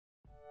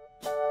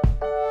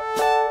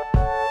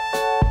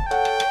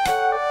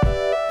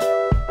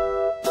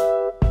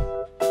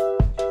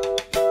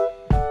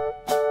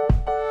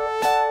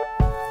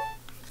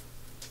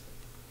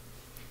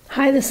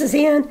Hi, this is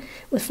Ann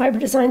with Fiber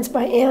Designs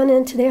by Ann,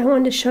 and today I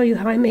wanted to show you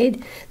how I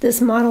made this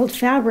mottled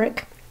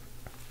fabric.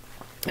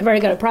 I've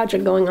already got a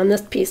project going on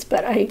this piece,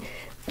 but I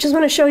just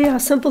want to show you how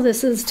simple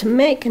this is to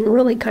make and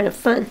really kind of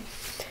fun.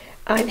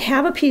 I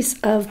have a piece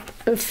of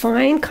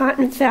fine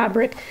cotton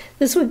fabric.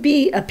 This would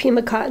be a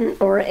Pima cotton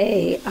or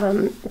a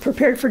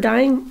prepared for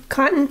dyeing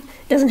cotton.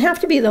 It doesn't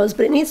have to be those,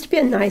 but it needs to be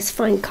a nice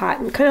fine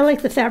cotton, kind of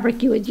like the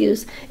fabric you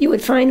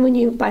would find when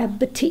you buy a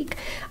batik.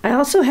 I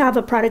also have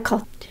a product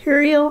called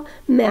Terial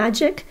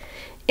Magic,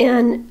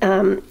 and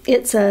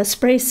it's a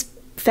spray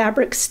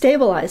fabric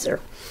stabilizer.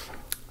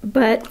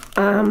 But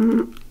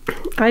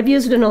I've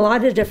used it in a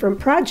lot of different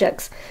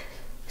projects.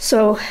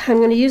 So I'm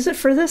going to use it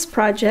for this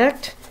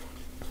project.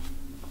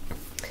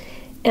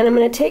 And I'm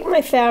going to take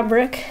my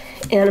fabric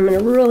and I'm going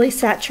to really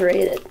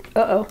saturate it.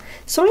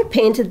 So I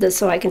painted this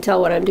so I can tell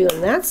what I'm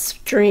doing. That's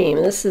stream.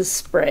 This is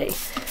spray.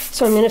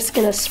 So I'm just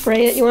going to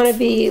spray it. You want to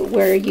be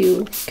where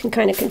you can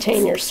kind of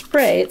contain your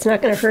spray. It's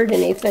not going to hurt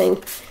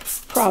anything,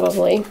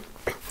 probably.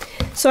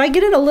 So I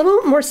get it a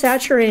little more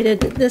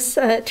saturated. This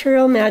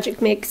Terial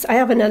Magic makes, I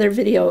have another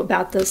video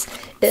about this.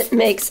 It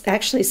makes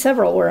actually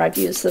several where I've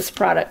used this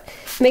product.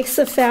 It makes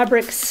the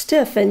fabric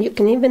stiff, and you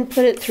can even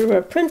put it through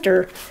a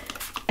printer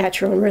at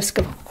your own risk,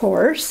 of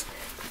course.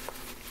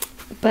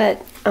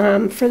 But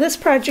for this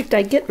project,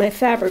 I get my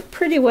fabric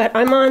pretty wet.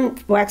 I'm on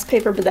wax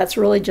paper, but that's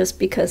really just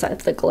because I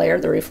have the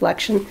glare, the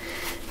reflection.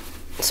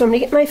 So I'm going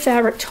to get my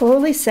fabric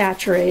totally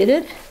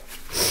saturated.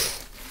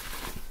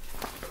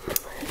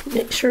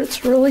 Make sure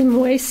it's really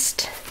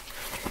moist.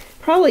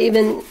 Probably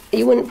even,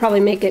 you wouldn't probably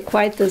make it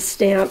quite this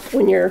damp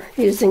when you're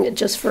using it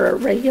just for a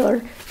regular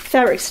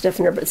fabric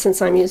stiffener, but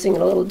since I'm using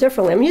it a little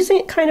differently, I'm using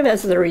it kind of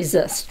as the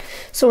resist.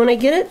 So when I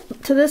get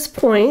it to this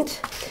point,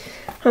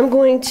 I'm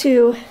going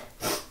to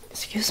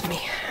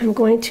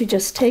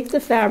just take the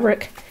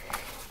fabric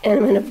and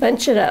I'm going to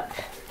bunch it up.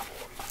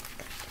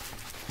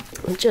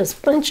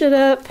 Just bunch it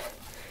up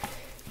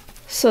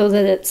so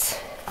that it's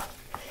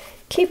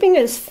keeping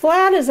it as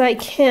flat as I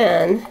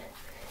can,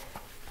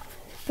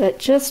 but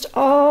just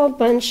all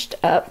bunched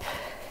up.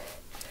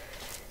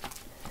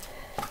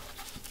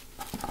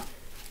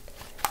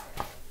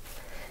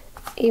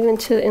 Even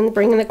to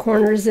bringing the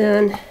corners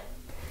in.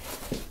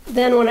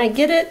 Then when I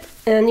get it,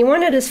 and you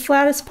want it as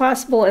flat as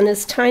possible and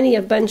as tiny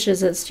of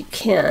bunches as you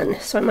can.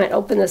 So I might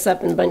open this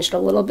up and bunch it a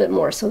little bit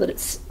more so that it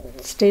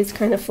stays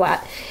kind of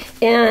flat.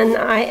 And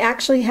I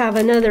actually have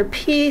another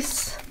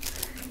piece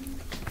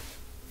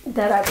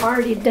that I've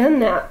already done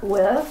that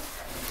with.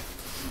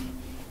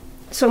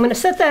 So I'm going to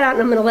set that out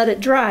and I'm going to let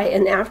it dry.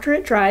 And after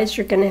it dries,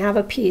 you're going to have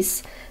a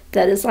piece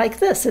that is like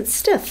this. It's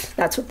stiff.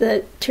 That's what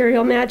the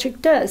Terial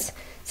Magic does.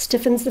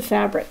 Stiffens the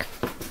fabric.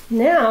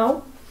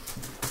 Now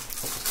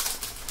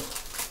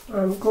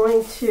I'm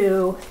going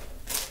to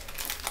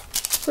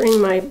bring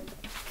my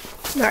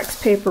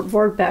wax paper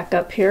board back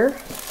up here.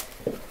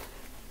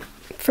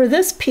 For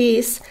this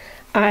piece,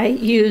 I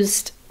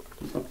used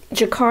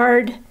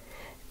Jacquard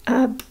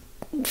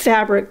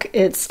fabric.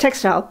 It's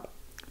textile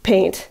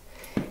paint.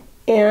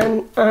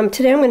 And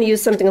today I'm going to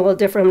use something a little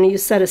different. I'm going to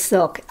use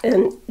Setasilk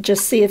and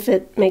just see if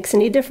it makes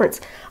any difference.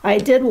 I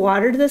did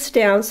water this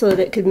down so that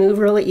it could move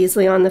really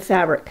easily on the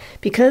fabric.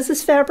 Because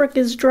this fabric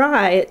is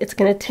dry, it's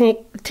going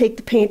to take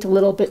the paint a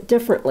little bit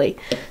differently.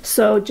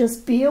 So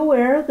just be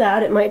aware of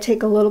that. It might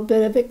take a little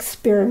bit of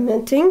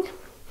experimenting.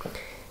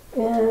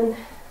 And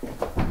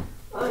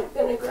I'm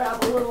going to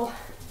grab a little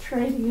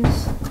tray to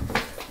use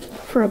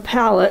for a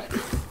palette.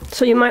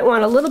 So you might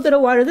want a little bit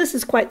of water. This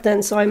is quite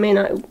thin, so I may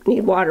not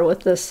need water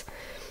with this.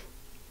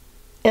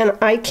 And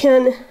I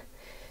can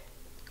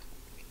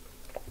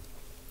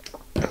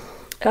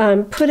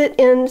put it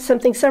in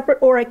something separate,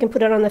 or I can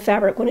put it on the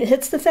fabric. When it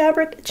hits the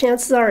fabric,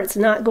 chances are it's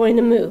not going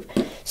to move.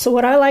 So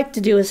what I like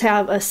to do is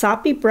have a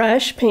soppy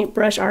brush,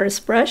 paintbrush,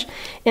 artist brush,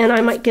 and I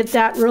might get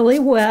that really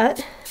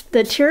wet.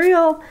 The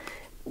Terial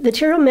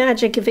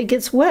Magic, if it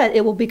gets wet,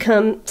 it will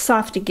become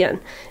soft again.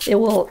 It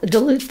will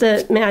dilute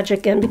the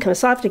magic and become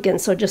soft again,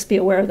 so just be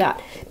aware of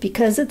that.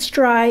 Because it's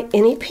dry,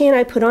 any paint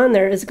I put on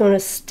there is going to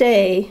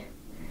stay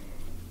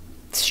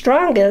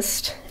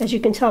strongest, as you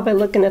can tell by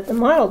looking at the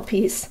mottled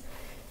piece,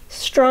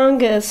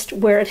 strongest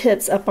where it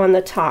hits up on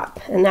the top.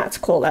 And that's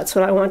cool. That's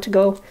what I want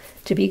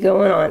to be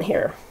going on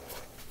here.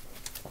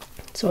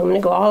 So I'm going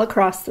to go all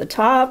across the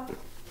top.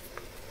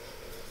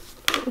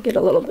 Get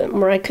a little bit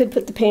more. I could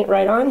put the paint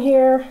right on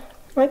here.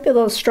 Might be a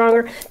little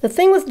stronger. The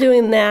thing with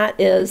doing that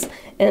is,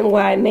 and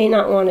why I may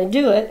not want to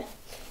do it,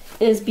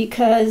 is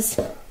because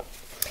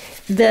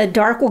the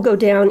dark will go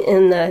down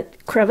in the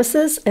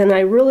crevices, and I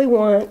really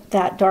want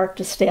that dark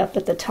to stay up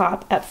at the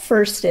top at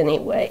first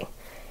anyway.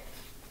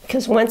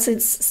 Because once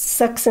it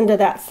sucks into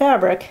that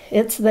fabric,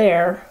 it's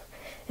there,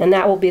 and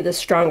that will be the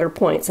stronger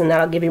points, and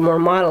that'll give you more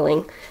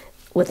modeling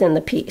within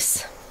the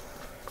piece.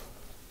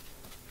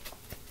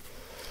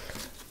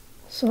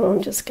 So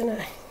I'm just going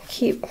to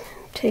keep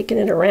taking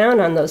it around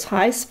on those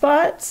high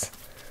spots.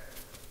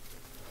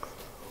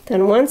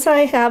 Then once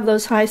I have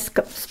those high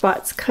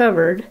spots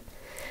covered,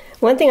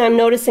 one thing I'm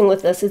noticing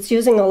with this, it's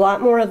using a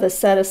lot more of the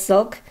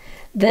Setasilk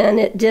than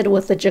it did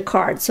with the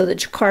Jacquard. So the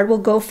Jacquard will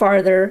go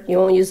farther. You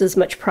won't use as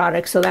much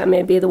product, so that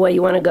may be the way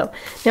you want to go.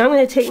 Now I'm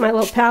going to take my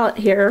little palette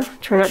here,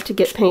 try not to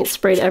get paint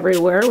sprayed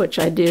everywhere, which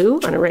I do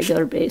on a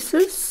regular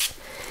basis,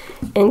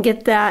 and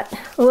get that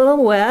a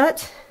little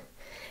wet.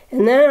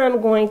 And then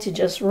I'm going to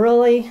just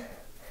really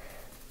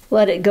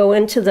let it go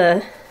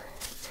into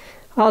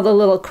all the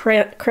little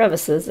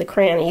crevices, the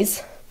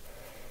crannies,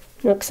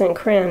 nooks and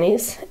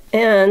crannies.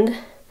 And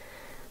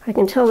I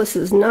can tell this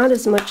is not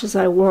as much as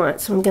I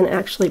want, so I'm going to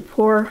actually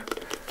pour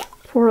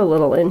a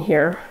little in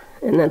here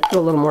and then put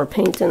a little more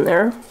paint in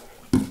there.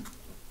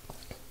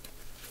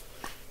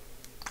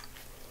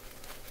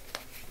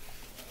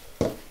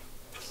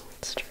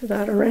 Stir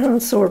that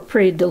around so we're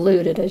pretty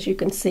diluted, as you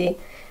can see.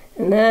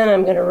 And then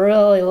I'm going to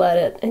really let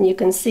it, and you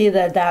can see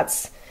that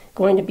that's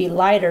going to be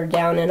lighter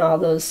down in all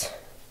those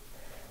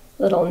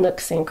little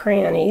nooks and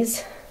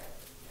crannies.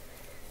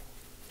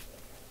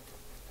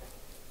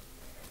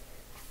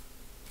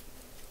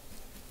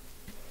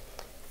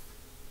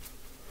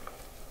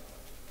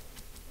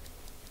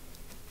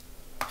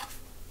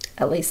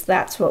 At least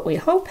that's what we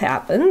hope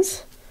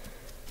happens.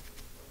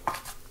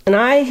 And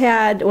I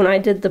had, when I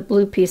did the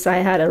blue piece, I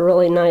had a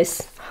really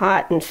nice,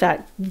 hot, in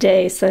fact,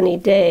 sunny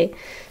day.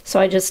 So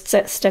I just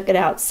stuck it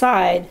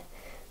outside.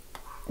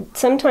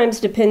 Sometimes,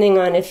 depending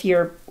on if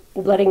you're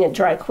letting it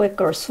dry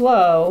quick or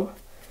slow,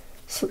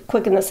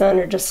 quick in the sun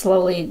or just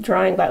slowly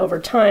drying by over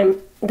time,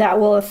 that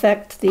will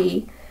affect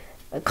the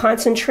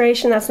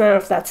concentration. That's not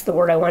if that's the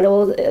word I want. It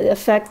will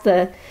affect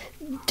the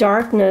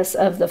darkness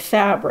of the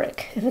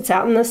fabric. If it's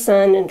out in the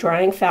sun and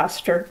drying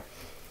faster,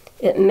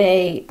 it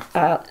may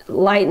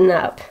lighten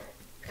up,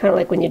 kind of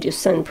like when you do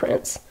sun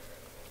prints.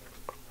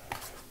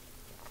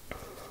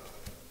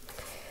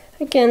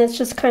 Again, it's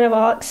just kind of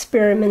all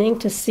experimenting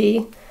to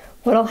see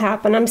what'll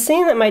happen. I'm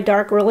seeing that my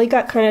dark really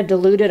got kind of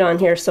diluted on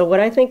here, so what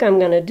I think I'm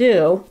going to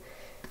do,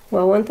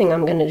 well, one thing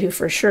I'm going to do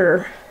for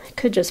sure, I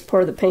could just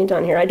pour the paint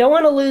on here. I don't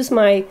want to lose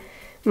my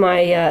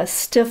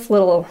stiff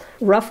little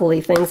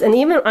ruffly things, and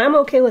even I'm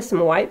okay with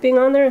some white being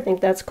on there. I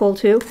think that's cool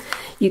too.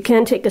 You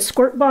can take a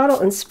squirt bottle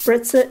and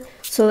spritz it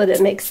so that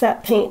it makes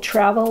that paint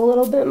travel a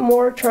little bit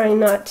more, trying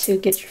not to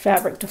get your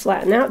fabric to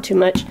flatten out too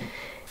much.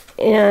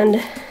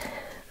 And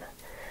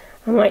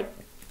I might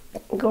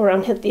go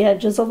around, hit the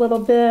edges a little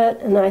bit,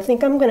 and I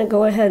think I'm going to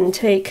go ahead and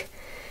take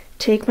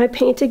my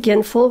paint again,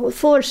 with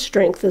fuller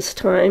strength this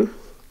time,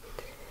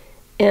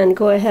 and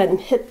go ahead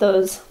and hit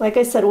those. Like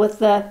I said, with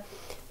the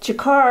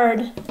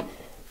Jacquard,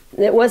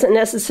 it wasn't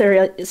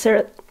necessary.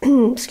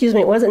 Excuse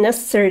me, it wasn't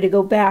necessary to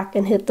go back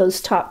and hit those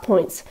top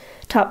parts,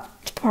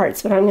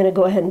 but I'm going to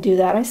go ahead and do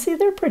that. I see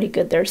they're pretty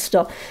good there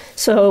still.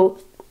 So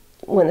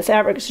when the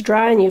fabric is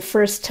dry and you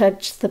first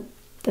touch the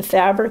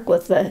fabric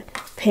with the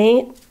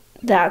paint,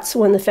 that's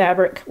when the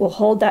fabric will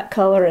hold that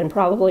color and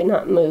probably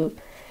not move.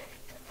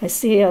 I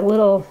see a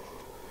little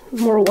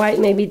more white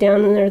maybe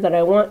down in there that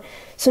I want.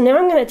 So now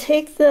I'm going to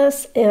take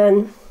this,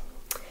 and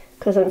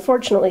because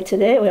unfortunately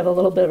today we have a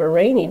little bit of a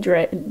rainy,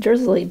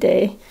 drizzly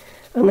day,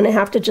 I'm going to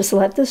have to just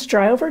let this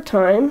dry over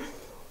time.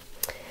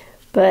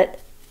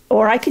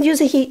 Or I could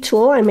use a heat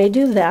tool. I may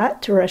do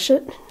that to rush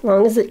it, as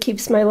long as it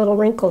keeps my little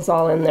wrinkles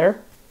all in there.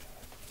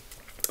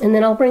 And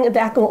then I'll bring it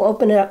back and we'll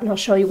open it up and I'll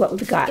show you what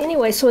we've got.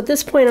 Anyway, so at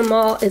this point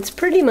it's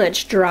pretty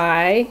much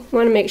dry. I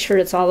want to make sure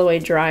it's all the way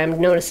dry.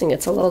 I'm noticing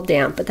it's a little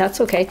damp, but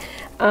that's okay.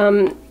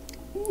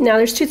 Now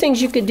there's two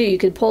things you could do. You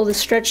could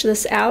stretch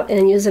this out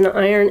and use an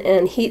iron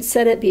and heat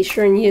set it. Be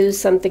sure and use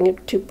something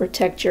to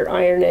protect your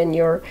iron and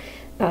your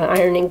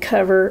ironing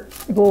cover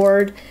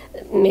board,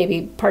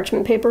 maybe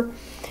parchment paper.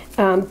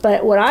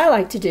 But what I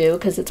like to do,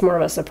 because it's more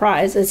of a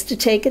surprise, is to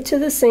take it to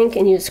the sink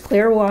and use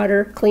clean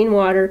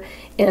water,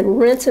 and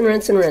rinse and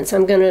rinse and rinse.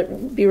 I'm going to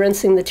be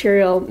rinsing the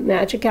Terial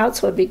Magic out,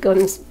 so it'll be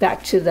going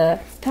back to the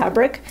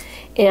fabric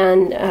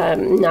and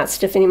not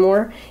stiff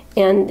anymore.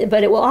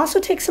 But it will also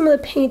take some of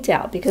the paint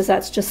out, because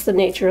that's just the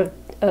nature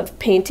of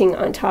painting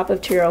on top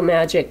of Terial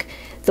Magic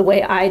the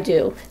way I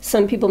do.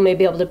 Some people may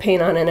be able to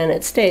paint on it and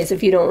it stays.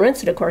 If you don't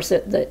rinse it, of course,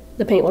 the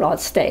paint would all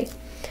stay.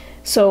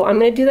 So I'm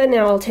going to do that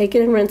now. I'll take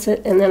it and rinse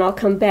it, and then I'll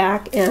come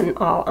back and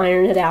I'll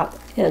iron it out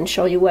and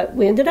show you what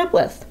we ended up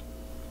with.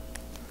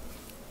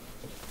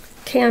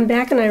 Okay, I'm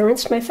back and I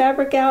rinsed my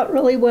fabric out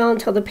really well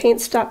until the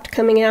paint stopped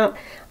coming out.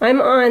 I'm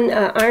on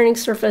ironing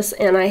surface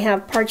and I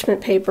have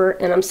parchment paper,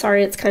 and I'm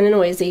sorry it's kind of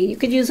noisy. You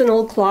could use an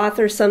old cloth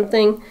or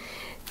something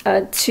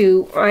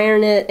to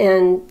iron it,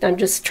 and I'm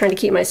just trying to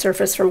keep my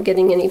surface from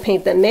getting any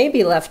paint that may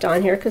be left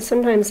on here, because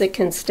sometimes it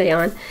can stay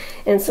on.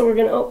 And so we're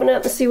going to open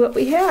up and see what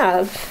we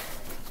have.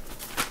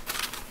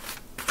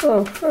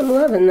 Oh, I'm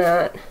loving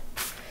that.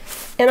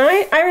 And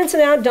I rinse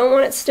it out, don't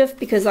want it stiff,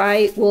 because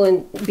I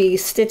will be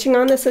stitching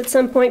on this at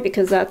some point,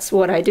 because that's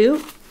what I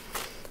do.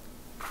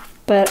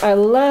 But I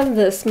love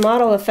this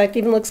mottle effect.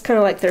 Even looks kind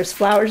of like there's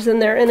flowers in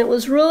there, and it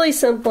was really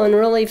simple and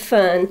really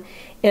fun.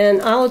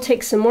 And I'll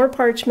take some more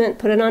parchment,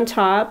 put it on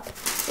top,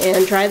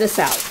 and dry this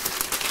out.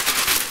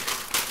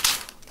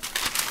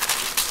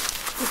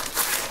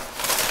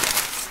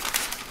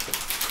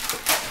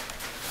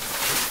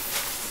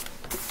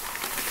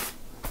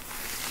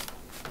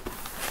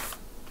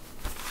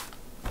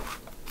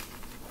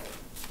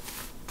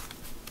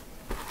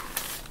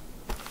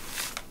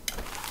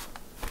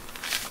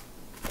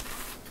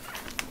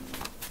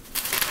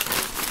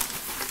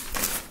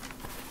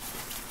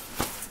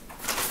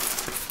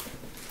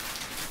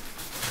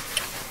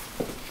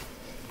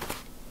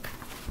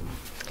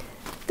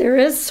 There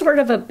is sort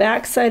of a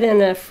back side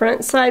and a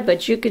front side,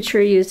 but you could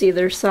sure use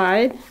either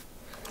side.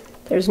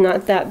 There's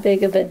not that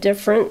big of a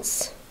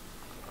difference.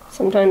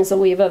 Sometimes the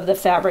weave of the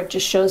fabric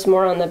just shows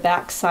more on the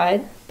back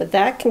side, but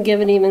that can give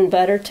it even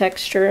better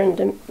texture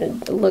and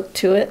look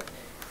to it.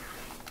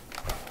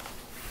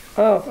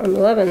 Oh, I'm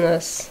loving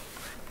this.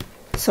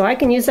 So I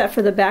can use that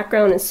for the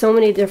background in so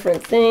many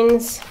different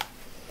things.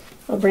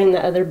 I'll bring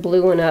the other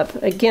blue one up.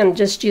 Again,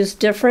 just use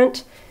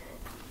different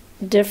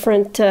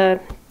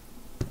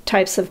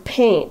types of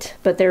paint,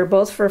 but they're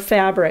both for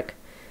fabric.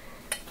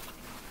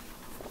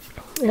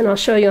 And I'll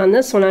show you on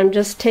this one, I'm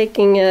just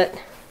taking it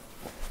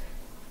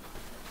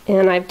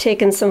and I've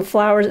taken some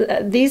flowers.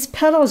 These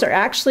petals are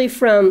actually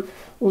from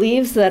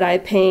leaves that I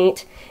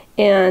paint,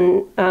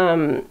 and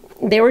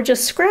they were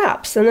just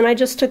scraps. And then I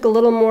just took a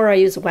little more, I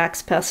used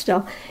wax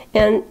pastel,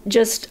 and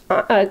just,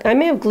 I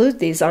may have glued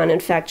these on, in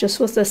fact, just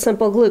with a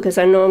simple glue, because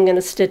I know I'm going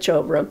to stitch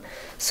over them.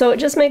 So it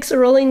just makes a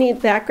really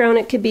neat background.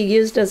 It could be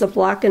used as a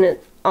block and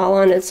it all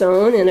on its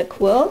own in a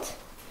quilt.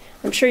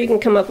 I'm sure you can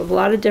come up with a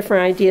lot of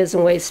different ideas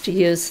and ways to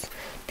use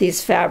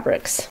these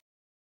fabrics.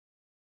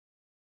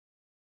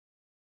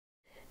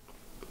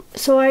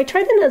 So I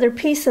tried another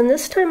piece, and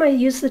this time I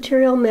used the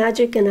Terial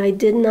Magic, and I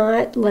did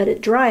not let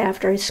it dry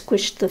after I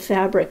squished the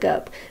fabric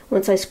up.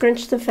 Once I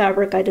scrunched the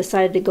fabric, I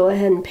decided to go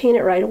ahead and paint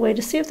it right away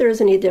to see if there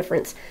was any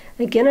difference.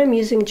 Again, I'm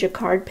using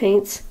Jacquard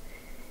paints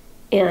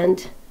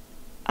and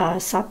a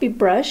soppy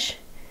brush,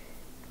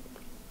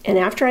 and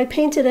after I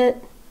painted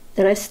it,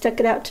 then I stuck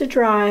it out to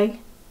dry,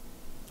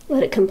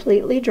 let it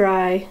completely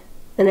dry,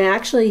 and I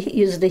actually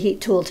used the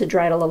heat tool to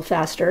dry it a little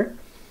faster.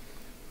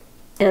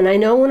 And I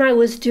know when I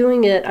was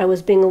doing it, I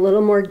was being a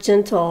little more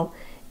gentle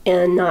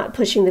and not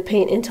pushing the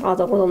paint into all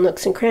the little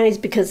nooks and crannies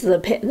because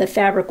the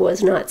fabric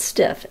was not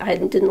stiff. I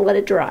didn't let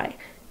it dry.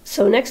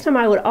 So next time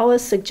I would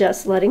always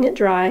suggest letting it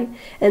dry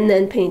and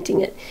then painting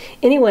it.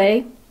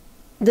 Anyway,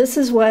 this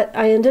is what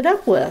I ended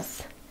up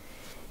with.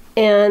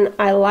 And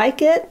I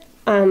like it.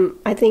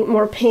 I think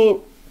more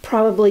paint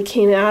probably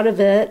came out of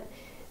it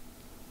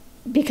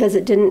because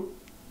it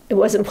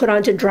wasn't put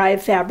onto dry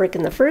fabric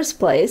in the first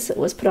place. It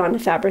was put onto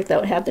fabric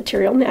that had the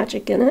Terial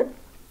Magic in it.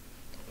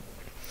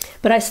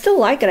 But I still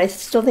like it. I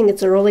still think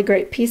it's a really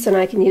great piece, and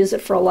I can use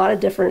it for a lot of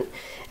different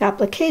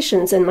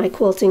applications in my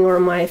quilting or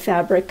my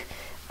fabric,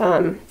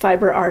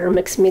 fiber art or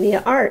mixed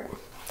media art.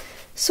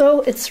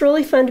 So it's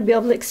really fun to be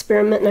able to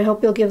experiment, and I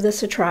hope you'll give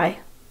this a try.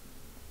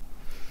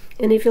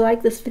 And if you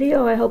like this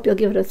video, I hope you'll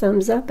give it a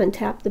thumbs up and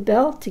tap the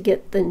bell to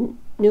get the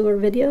newer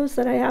videos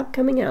that I have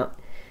coming out.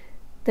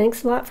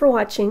 Thanks a lot for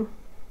watching.